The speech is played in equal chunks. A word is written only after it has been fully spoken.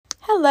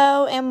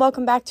Hello, and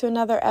welcome back to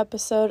another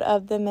episode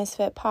of the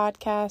Misfit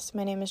Podcast.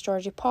 My name is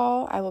Georgie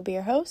Paul. I will be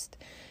your host.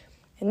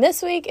 And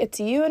this week, it's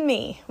you and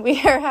me.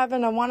 We are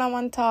having a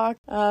one-on-one talk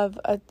of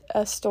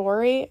a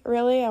story,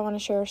 really. I want to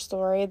share a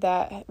story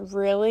that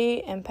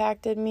really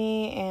impacted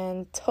me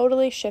and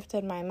totally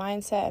shifted my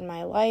mindset and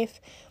my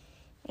life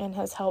and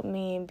has helped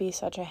me be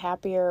such a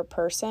happier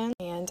person.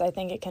 And I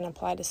think it can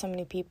apply to so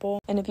many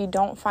people. And if you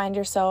don't find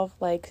yourself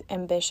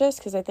ambitious,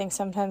 because I think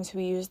sometimes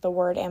we use the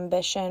word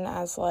ambition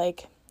as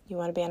you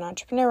want to be an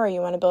entrepreneur,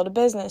 you want to build a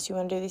business, you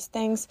want to do these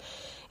things.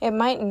 It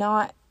might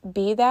not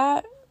be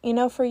that,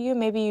 for you.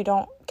 Maybe you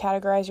don't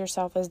categorize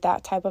yourself as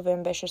that type of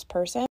ambitious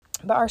person.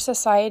 But our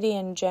society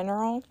in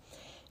general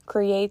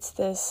creates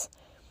this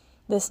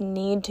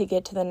need to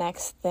get to the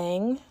next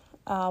thing,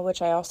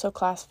 which I also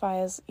classify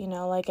as,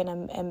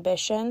 an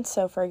ambition.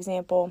 So, for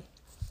example,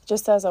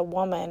 just as a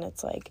woman,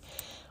 it's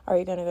are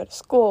you going to go to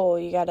school?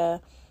 You got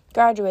to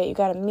graduate, you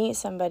got to meet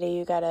somebody,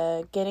 you got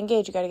to get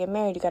engaged, you got to get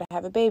married, you got to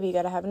have a baby, you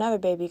got to have another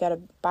baby, you got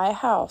to buy a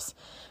house.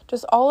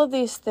 Just all of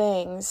these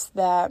things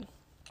that,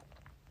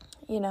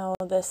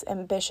 this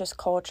ambitious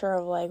culture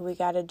of we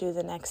got to do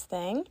the next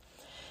thing.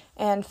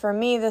 And for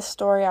me, this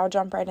story, I'll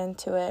jump right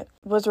into it,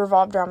 was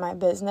revolved around my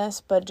business,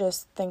 but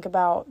just think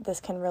about this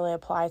can really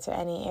apply to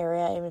any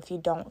area. Even if you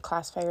don't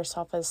classify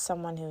yourself as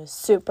someone who's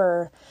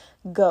super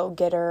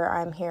go-getter,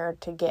 I'm here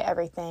to get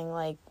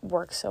everything,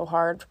 work so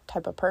hard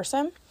type of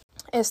person.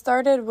 It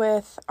started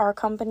with our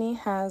company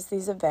has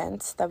these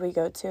events that we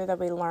go to that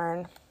we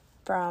learn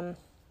from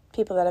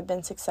people that have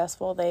been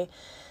successful. They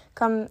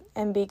come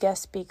and be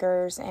guest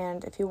speakers,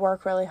 and if you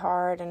work really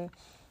hard and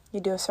you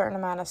do a certain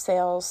amount of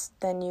sales,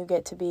 then you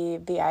get to be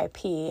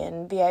VIP,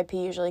 and VIP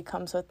usually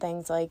comes with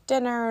things like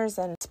dinners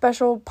and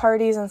special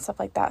parties and stuff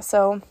like that.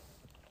 So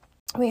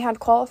we had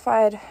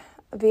qualified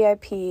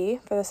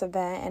VIP for this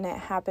event, and it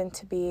happened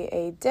to be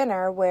a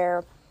dinner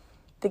where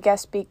the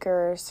guest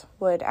speakers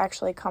would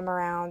actually come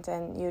around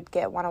and you'd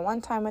get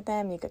one-on-one time with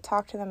them. You could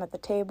talk to them at the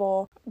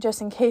table.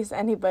 Just in case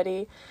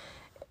anybody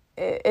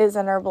is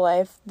in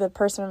Herbalife, the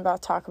person I'm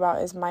about to talk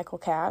about is Michael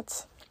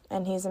Katz,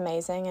 and he's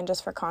amazing. And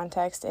just for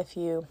context, if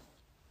you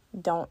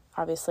don't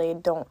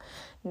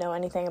know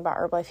anything about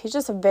Herbalife, he's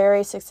just a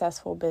very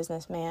successful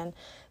businessman,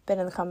 been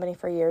in the company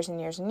for years and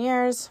years and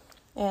years,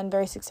 and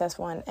very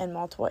successful in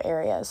multiple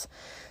areas.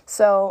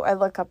 So I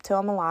look up to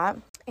him a lot.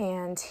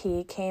 And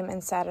he came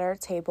and sat at our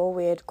table.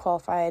 We had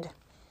qualified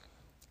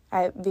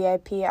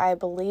VIP. I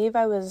believe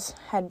I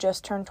had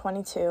just turned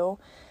 22.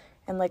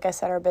 And like I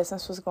said, our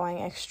business was going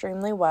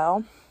extremely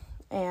well.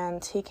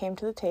 And he came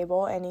to the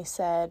table and he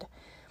said,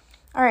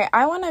 all right,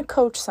 I want to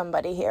coach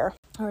somebody here.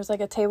 There was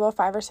a table of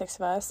 5 or 6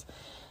 of us.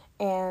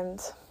 And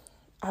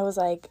I was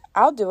like,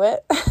 I'll do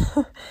it.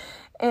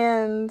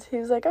 And he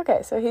was like,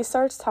 okay. So he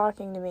starts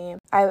talking to me.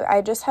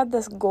 I just had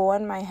this goal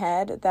in my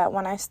head that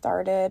when I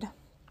started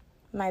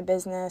my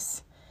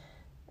business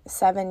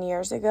 7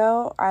 years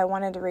ago, I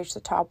wanted to reach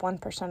the top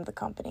 1% of the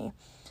company.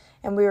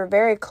 And we were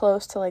very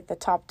close to the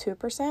top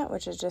 2%,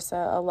 which is just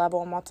a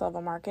level in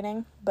multi-level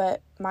marketing. But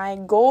my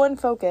goal and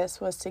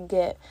focus was to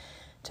get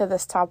to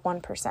this top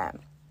 1%.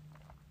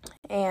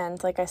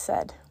 And like I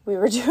said, we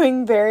were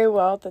doing very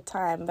well at the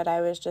time, but I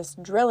was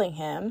just drilling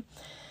him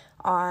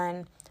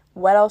on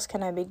what else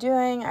can I be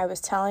doing. I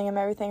was telling him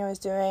everything I was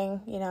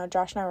doing.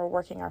 Josh and I were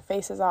working our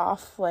faces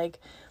off.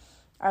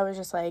 I was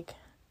just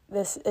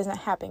this isn't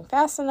happening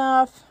fast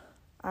enough.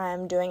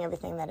 I'm doing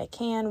everything that I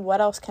can. What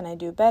else can I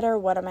do better?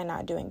 What am I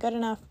not doing good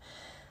enough?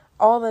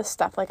 All this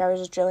stuff. I was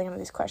just drilling him with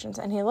these questions.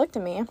 And he looked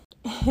at me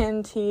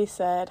and he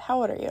said,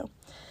 how old are you?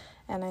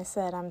 And I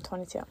said, I'm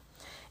 22.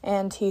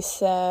 And he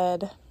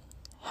said,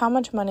 how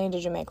much money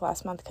did you make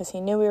last month? Because he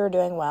knew we were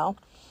doing well.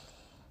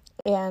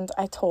 And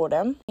I told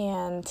him.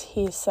 And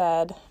he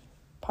said,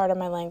 part of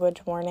my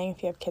language warning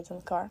if you have kids in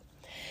the car.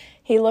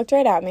 He looked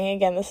right at me.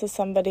 Again, this is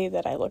somebody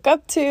that I look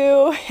up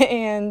to.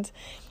 And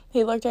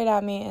he looked right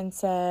at me and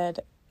said,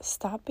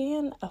 stop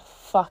being a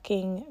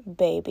fucking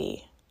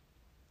baby.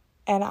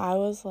 And I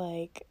was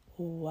like,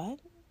 what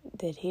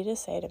did he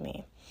just say to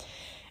me?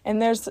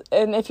 And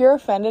if you're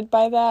offended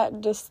by that,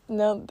 just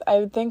know,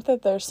 I think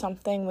that there's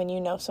something when you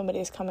know somebody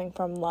is coming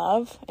from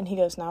love. And he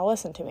goes, now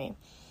listen to me.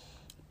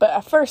 But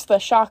at first, the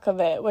shock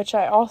of it, which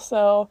I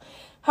also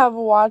have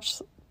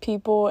watched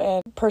people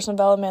and personal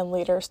development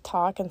leaders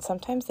talk, and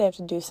sometimes they have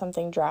to do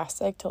something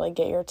drastic to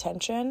get your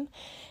attention,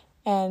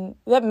 and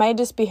that might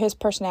just be his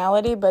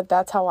personality, but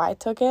that's how I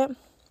took it.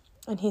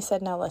 And he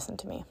said, now listen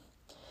to me.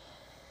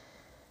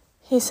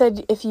 He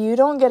said, if you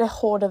don't get a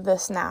hold of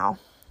this now,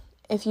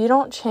 if you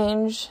don't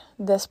change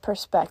this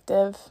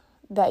perspective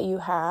that you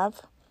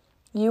have,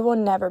 you will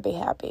never be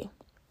happy.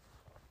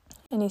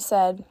 And he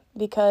said,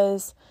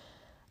 because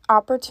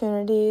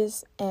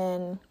opportunities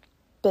in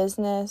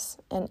business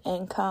and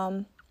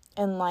income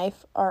in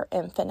life are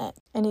infinite.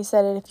 And he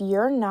said, if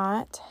you're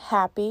not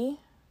happy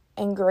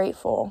and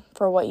grateful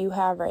for what you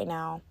have right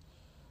now,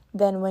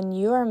 then when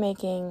you are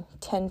making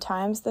 10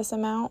 times this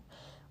amount,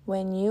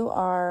 when you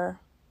are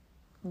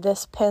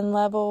this pin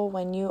level,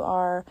 when you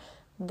are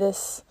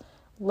this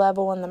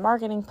level in the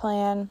marketing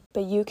plan,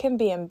 but you can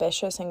be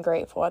ambitious and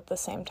grateful at the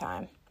same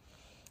time.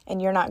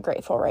 And you're not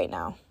grateful right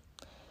now.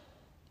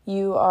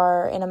 You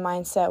are in a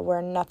mindset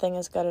where nothing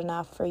is good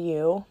enough for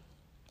you,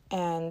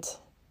 and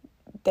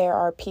there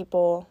are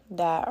people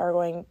that are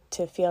going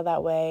to feel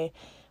that way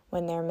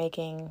when they're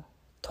making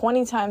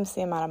 20 times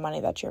the amount of money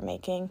that you're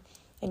making,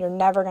 and you're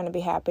never going to be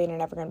happy and you're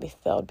never going to be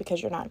filled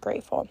because you're not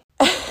grateful.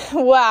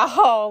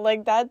 Wow,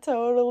 like that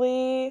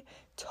totally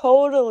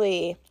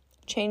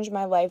changed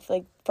my life.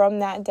 Like from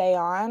that day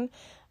on,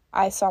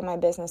 I saw my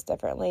business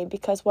differently,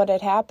 because what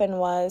had happened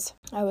was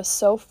I was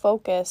so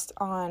focused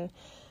on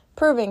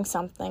proving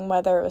something,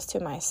 whether it was to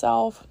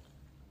myself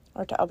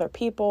or to other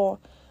people,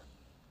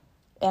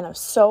 and I was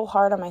so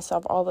hard on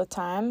myself all the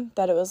time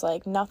that it was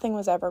like nothing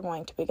was ever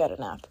going to be good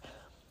enough.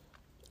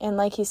 And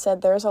like he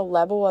said, there's a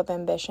level of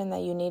ambition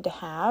that you need to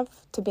have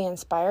to be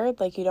inspired.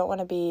 Like you don't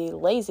want to be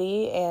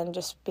lazy and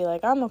just be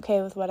like, I'm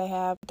okay with what I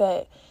have.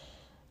 That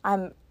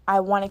I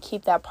want to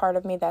keep that part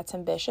of me that's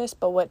ambitious.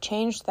 But what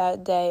changed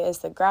that day is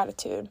the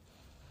gratitude.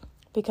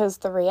 Because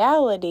the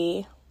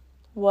reality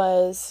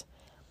was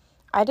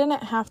I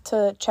didn't have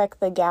to check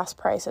the gas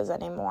prices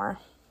anymore.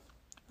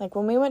 Like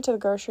when we went to the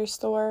grocery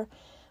store,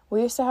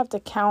 we used to have to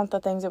count the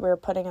things that we were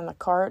putting in the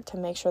cart to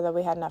make sure that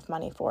we had enough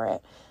money for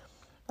it.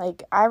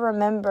 Like, I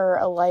remember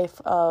a life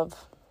of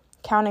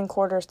counting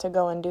quarters to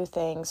go and do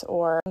things,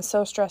 or I'm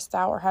so stressed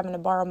out or having to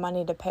borrow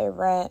money to pay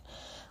rent.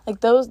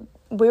 Like,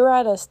 we were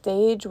at a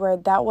stage where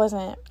that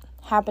wasn't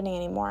happening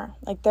anymore.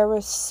 Like, there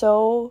was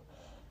so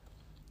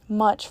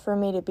much for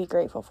me to be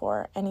grateful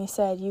for. And he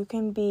said, you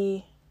can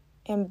be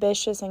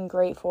ambitious and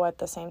grateful at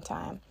the same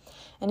time.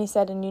 And he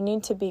said, and you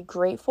need to be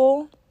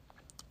grateful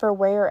for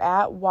where you're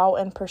at while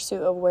in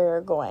pursuit of where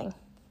you're going.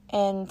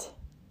 And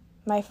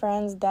my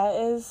friends, that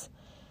is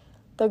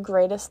the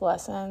greatest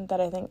lesson that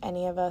I think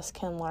any of us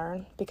can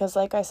learn. Because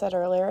like I said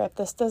earlier, if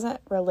this doesn't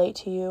relate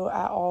to you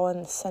at all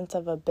in the sense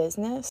of a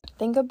business,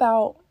 think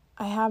about,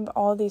 I have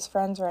all these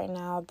friends right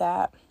now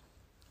that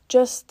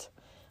just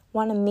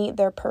want to meet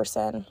their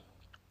person.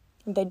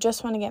 They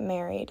just want to get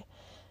married.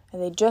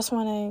 And they just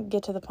want to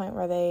get to the point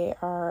where they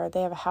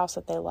have a house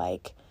that they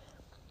like.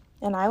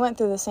 And I went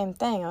through the same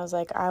thing. I was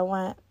like, I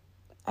want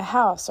a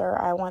house,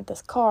 or I want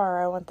this car,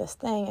 or I want this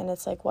thing. And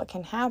it's like, what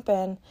can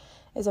happen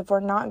is if we're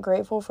not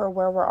grateful for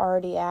where we're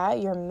already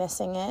at, you're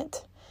missing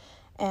it.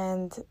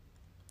 And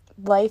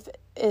life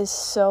is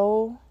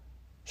so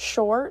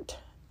short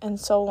and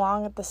so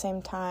long at the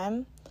same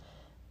time.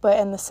 But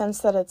in the sense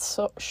that it's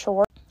so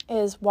short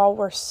is while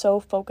we're so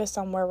focused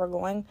on where we're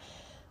going,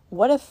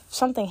 what if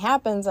something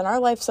happens and our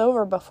life's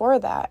over before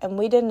that and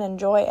we didn't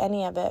enjoy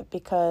any of it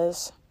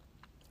because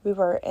we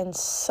were in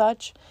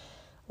such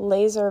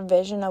laser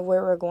vision of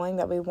where we're going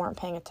that we weren't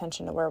paying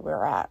attention to where we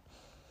were at.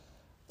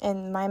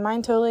 And my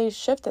mind totally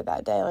shifted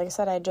that day. Like I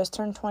said, I just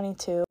turned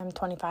 22. I'm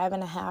 25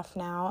 and a half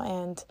now,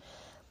 and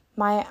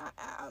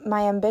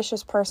my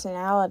ambitious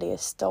personality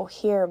is still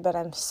here, but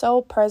I'm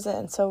so present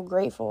and so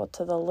grateful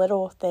to the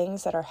little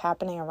things that are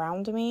happening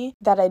around me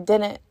that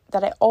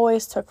I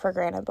always took for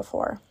granted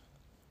before.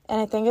 And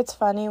I think it's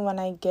funny when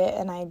I get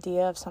an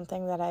idea of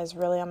something that is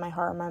really on my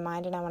heart or my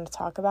mind and I want to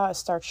talk about, it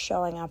starts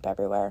showing up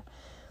everywhere.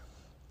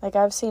 Like,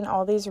 I've seen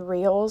all these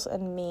reels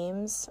and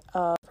memes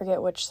of, I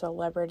forget which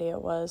celebrity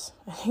it was.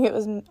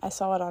 I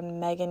saw it on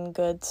Megan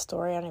Good's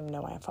story. I don't even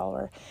know why I follow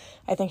her.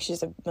 I think she's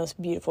the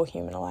most beautiful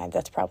human alive.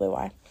 That's probably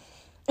why.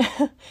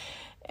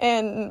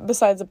 And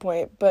besides the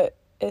point, but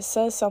it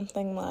says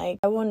something like,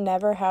 I will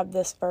never have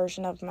this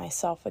version of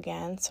myself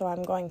again, so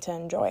I'm going to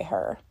enjoy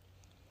her.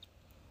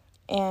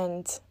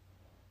 And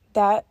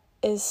that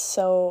is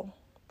so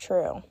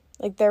true.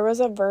 Like, there was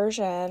a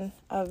version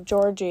of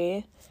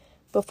Georgie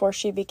before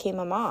she became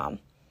a mom,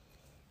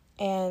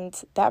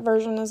 and that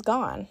version is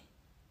gone.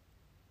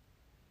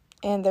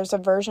 And there's a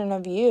version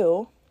of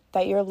you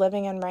that you're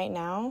living in right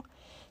now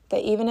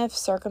that even if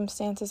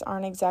circumstances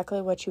aren't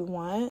exactly what you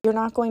want, you're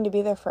not going to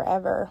be there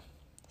forever.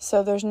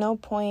 So there's no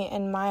point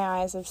in my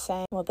eyes of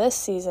saying, well, this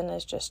season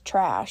is just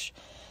trash.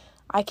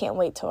 I can't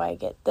wait till I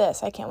get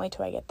this. I can't wait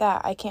till I get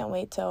that. I can't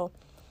wait till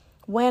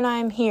when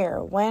I'm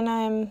here, when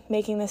I'm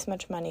making this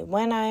much money,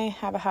 when I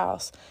have a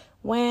house,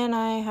 when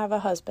I have a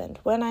husband,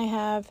 when I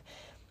have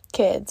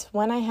kids,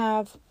 when I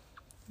have,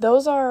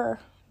 those are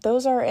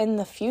in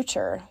the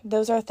future.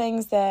 Those are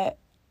things that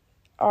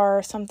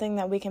are something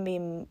that we can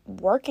be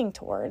working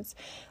towards.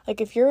 Like,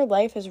 if your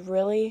life is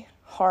really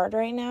hard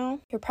right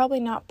now, you're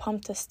probably not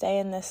pumped to stay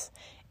in this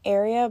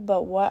area,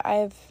 but what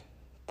I've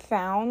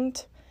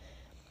found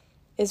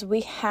is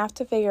we have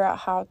to figure out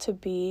how to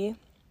be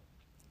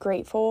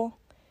grateful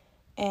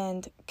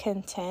and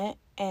content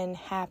and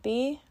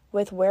happy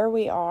with where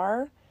we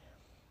are,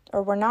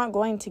 or we're not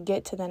going to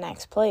get to the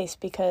next place.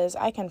 Because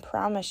I can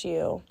promise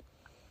you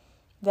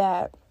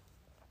that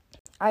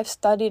I've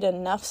studied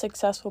enough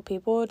successful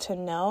people to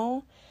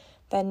know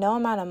that no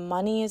amount of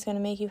money is going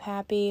to make you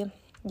happy.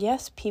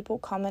 Yes, people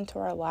come into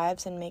our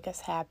lives and make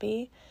us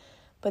happy,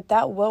 but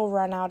that will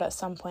run out at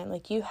some point.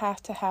 Like, you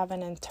have to have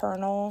an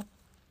internal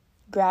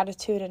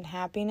gratitude and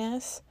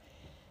happiness,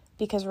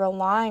 because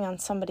relying on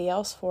somebody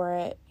else for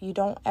it, you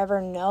don't ever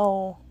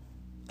know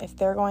if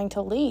they're going to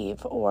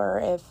leave or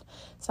if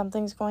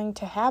something's going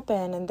to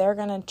happen and they're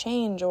going to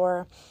change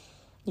or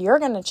you're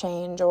going to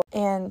change.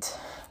 And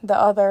the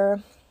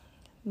other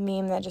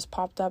meme that just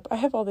popped up, I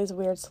have all these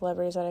weird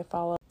celebrities that I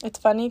follow. It's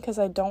funny because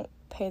I don't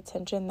pay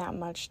attention that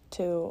much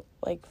to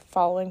like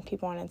following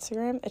people on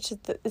Instagram.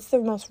 It's the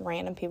most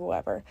random people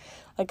ever.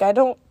 Like, I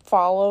don't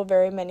follow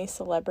very many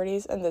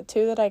celebrities, and the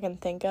two that I can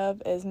think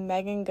of is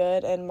Megan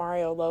Good and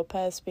Mario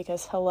Lopez,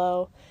 because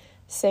hello,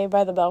 Saved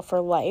by the Bell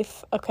for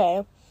life,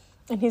 okay?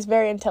 And he's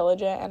very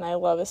intelligent, and I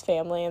love his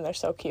family, and they're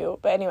so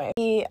cute. But anyway,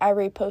 I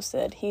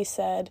reposted, he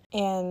said,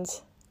 and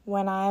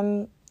when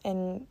I'm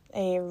in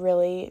a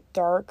really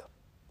dark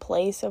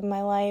place of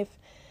my life,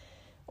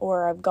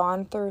 or I've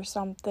gone through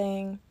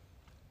something,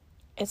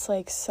 it's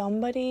like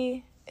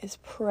somebody is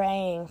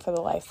praying for the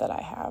life that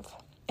I have.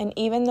 And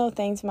even though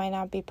things might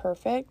not be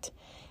perfect,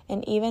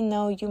 and even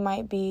though you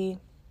might be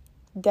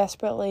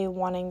desperately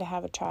wanting to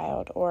have a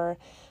child, or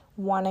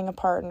wanting a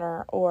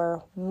partner,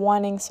 or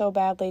wanting so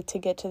badly to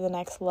get to the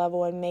next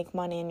level and make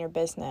money in your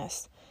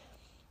business,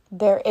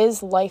 there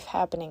is life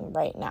happening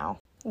right now.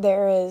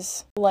 There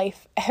is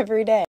life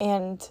every day.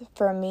 And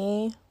for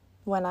me,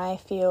 when I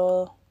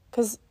feel,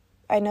 because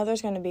I know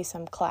there's going to be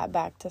some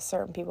clapback to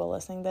certain people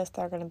listening to this.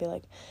 They're going to be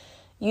like,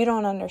 you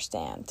don't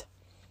understand.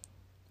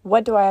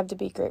 What do I have to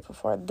be grateful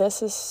for?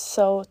 This is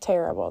so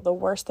terrible. The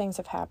worst things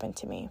have happened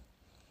to me.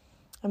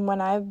 And when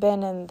I've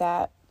been in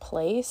that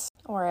place,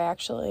 or I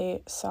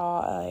actually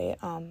saw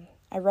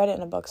I read it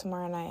in a book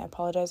somewhere, and I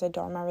apologize, I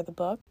don't remember the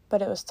book,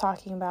 but it was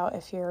talking about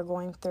if you're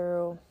going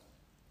through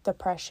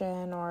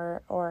depression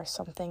or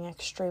something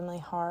extremely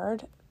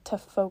hard, to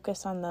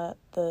focus on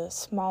the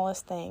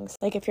smallest things.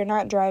 Like, if you're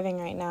not driving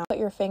right now, put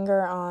your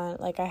finger on,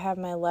 like, I have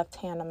my left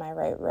hand on my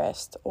right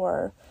wrist,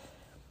 or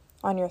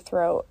on your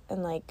throat,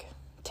 and like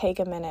take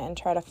a minute and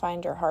try to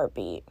find your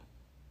heartbeat.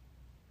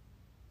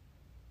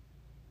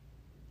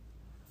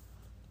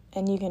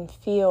 And you can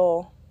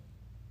feel,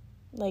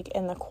 like,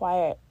 in the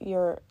quiet,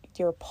 your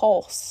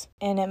pulse.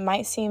 And it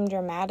might seem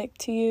dramatic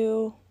to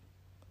you,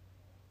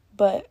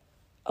 but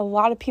a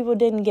lot of people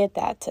didn't get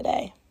that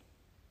today.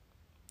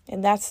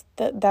 And that's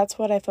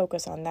what I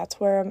focus on. That's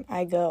where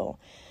I go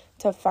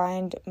to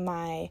find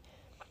my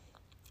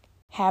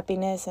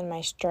happiness and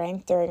my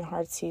strength during a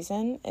hard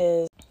season.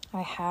 Is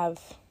I have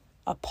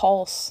a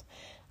pulse.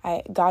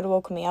 God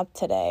woke me up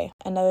today.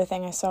 Another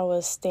thing I saw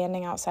was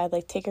standing outside,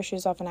 like, take your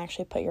shoes off and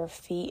actually put your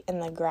feet in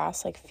the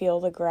grass, like, feel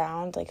the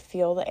ground, like,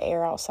 feel the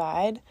air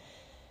outside,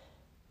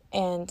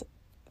 and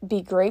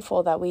be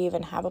grateful that we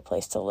even have a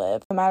place to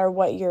live. No matter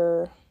what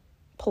your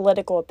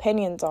political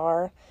opinions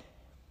are,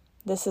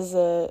 this is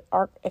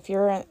if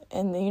you're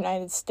in the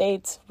United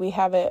States, we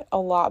have it a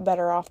lot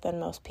better off than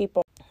most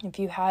people. If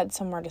you had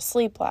somewhere to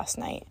sleep last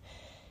night,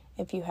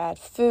 if you had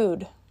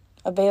food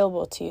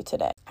available to you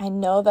today. I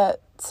know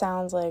that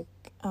sounds like,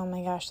 oh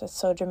my gosh, that's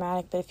so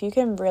dramatic, but if you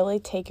can really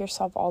take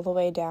yourself all the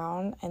way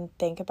down and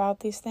think about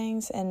these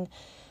things and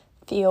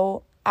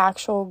feel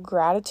actual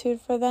gratitude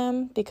for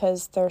them,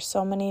 because there's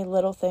so many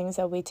little things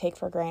that we take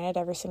for granted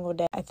every single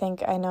day.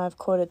 I know I've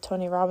quoted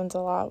Tony Robbins a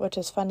lot, which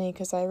is funny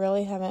because I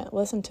really haven't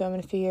listened to him in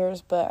a few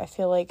years, but I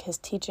feel like his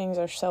teachings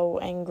are so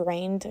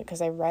ingrained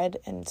because I read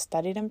and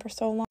studied him for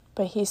so long.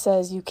 But he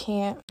says you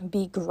can't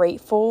be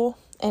grateful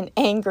and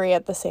angry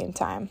at the same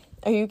time,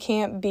 or you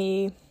can't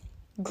be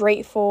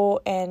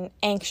grateful and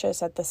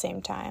anxious at the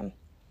same time.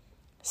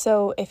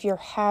 So if you're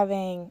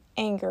having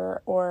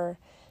anger or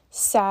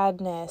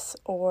sadness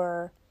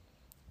or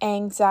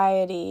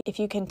anxiety, if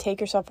you can take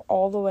yourself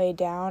all the way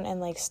down and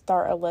like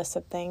start a list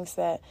of things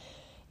that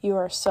you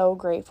are so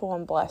grateful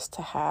and blessed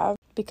to have,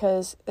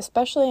 because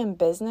especially in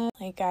business,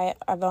 like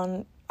I've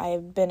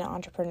been an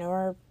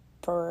entrepreneur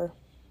for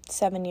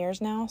 7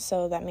 years now,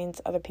 so that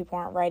means other people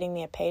aren't writing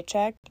me a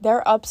paycheck. There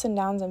are ups and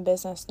downs in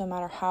business no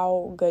matter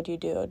how good you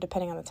do,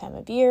 depending on the time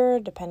of year,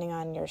 depending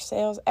on your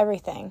sales,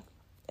 everything.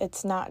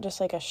 It's not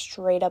just like a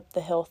straight up the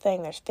hill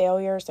thing. There's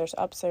failures, there's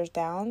ups, there's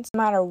downs. No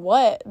matter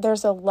what,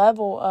 there's a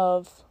level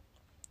of,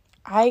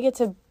 I get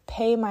to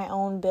pay my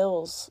own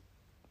bills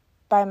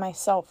by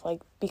myself,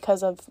 like,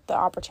 because of the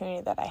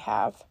opportunity that I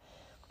have.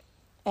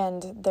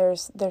 And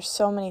there's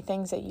so many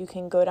things that you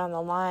can go down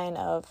the line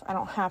of, I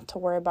don't have to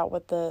worry about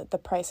what the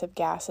price of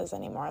gas is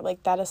anymore.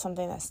 Like, that is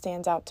something that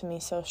stands out to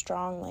me so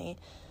strongly,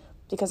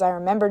 because I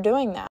remember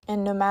doing that.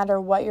 And no matter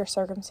what your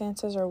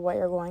circumstances or what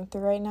you're going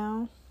through right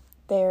now,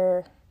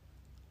 there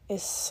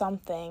is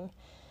something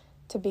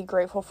to be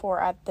grateful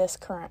for at this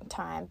current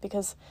time.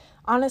 Because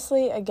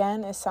honestly,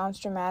 again, it sounds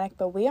dramatic,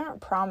 but we aren't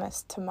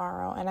promised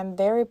tomorrow, and I'm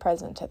very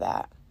present to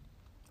that.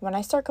 When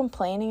I start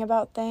complaining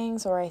about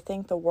things, or I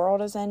think the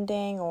world is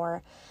ending,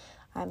 or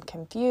I'm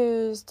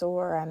confused,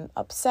 or I'm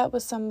upset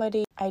with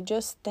somebody, I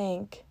just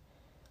think,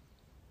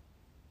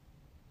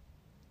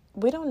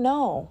 we don't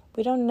know.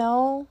 We don't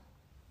know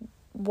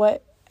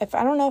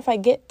I don't know if I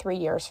get 3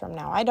 years from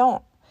now. I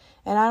don't.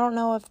 And I don't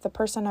know if the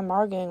person I'm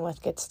arguing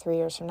with gets 3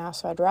 years from now,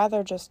 so I'd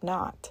rather just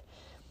not.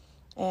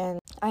 And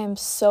I am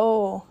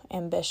so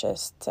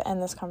ambitious to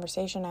end this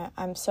conversation.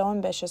 I'm so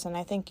ambitious, and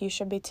I think you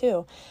should be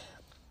too.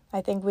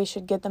 I think we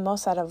should get the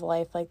most out of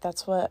life. Like,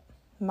 that's what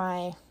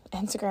my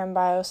Instagram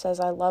bio says.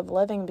 I love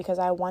living because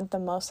I want the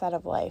most out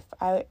of life.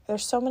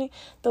 There's so many,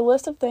 the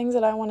list of things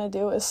that I want to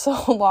do is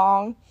so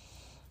long.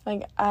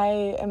 Like,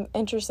 I am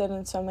interested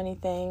in so many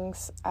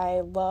things.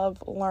 I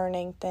love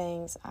learning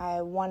things.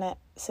 I want to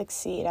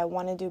succeed. I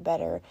want to do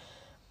better.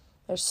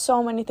 There's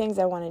so many things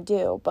I want to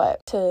do,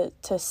 but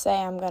to say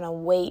I'm going to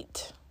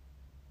wait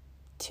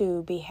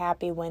to be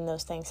happy when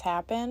those things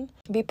happen,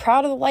 be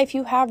proud of the life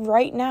you have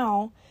right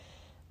now.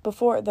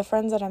 Before the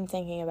friends that I'm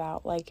thinking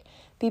about, like,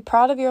 be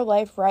proud of your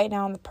life right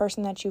now and the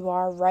person that you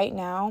are right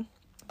now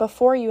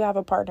before you have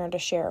a partner to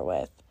share it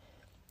with.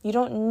 You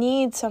don't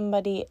need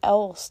somebody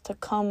else to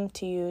come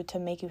to you to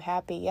make you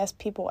happy. Yes,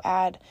 people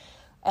add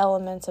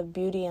elements of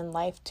beauty and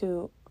life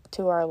to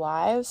our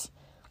lives,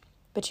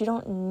 but you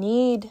don't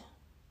need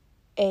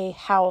a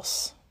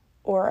house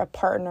or a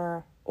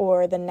partner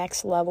or the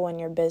next level in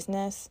your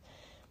business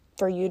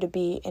for you to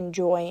be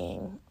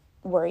enjoying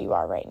where you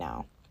are right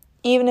now.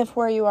 Even if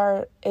where you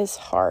are is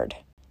hard,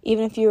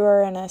 even if you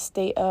are in a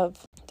state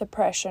of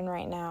depression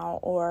right now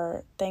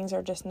or things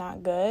are just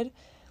not good,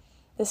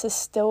 this is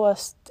still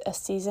a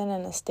season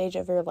and a stage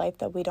of your life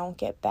that we don't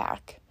get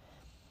back.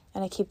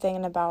 And I keep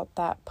thinking about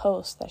that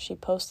post that she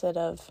posted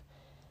of,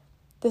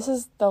 this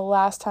is the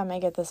last time I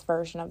get this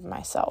version of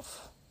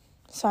myself.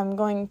 So I'm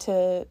going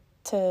to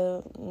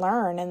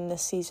learn in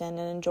this season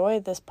and enjoy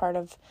this part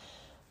of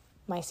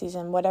my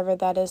season, whatever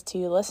that is to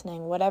you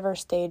listening, whatever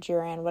stage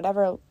you're in,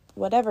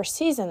 whatever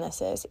season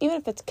this is, even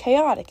if it's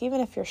chaotic,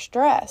 even if you're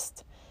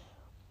stressed.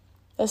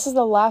 This is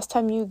the last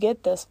time you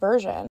get this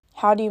version.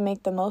 How do you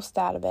make the most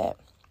out of it?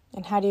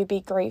 And how do you be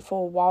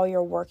grateful while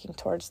you're working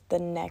towards the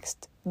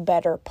next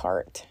better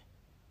part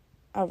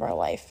of our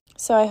life?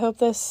 So I hope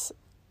this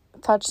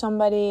touched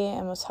somebody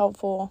and was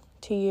helpful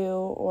to you,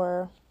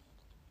 or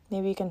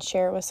maybe you can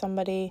share it with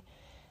somebody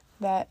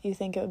that you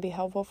think it would be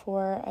helpful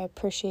for. I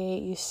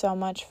appreciate you so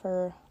much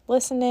for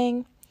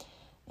listening.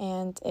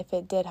 And if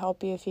it did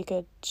help you, if you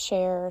could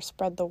share,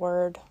 spread the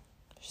word,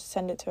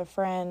 send it to a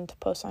friend,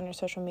 post on your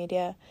social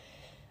media.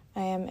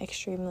 I am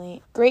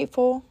extremely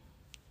grateful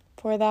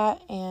for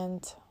that,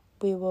 and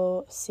we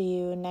will see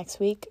you next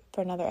week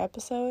for another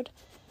episode.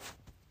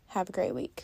 Have a great week.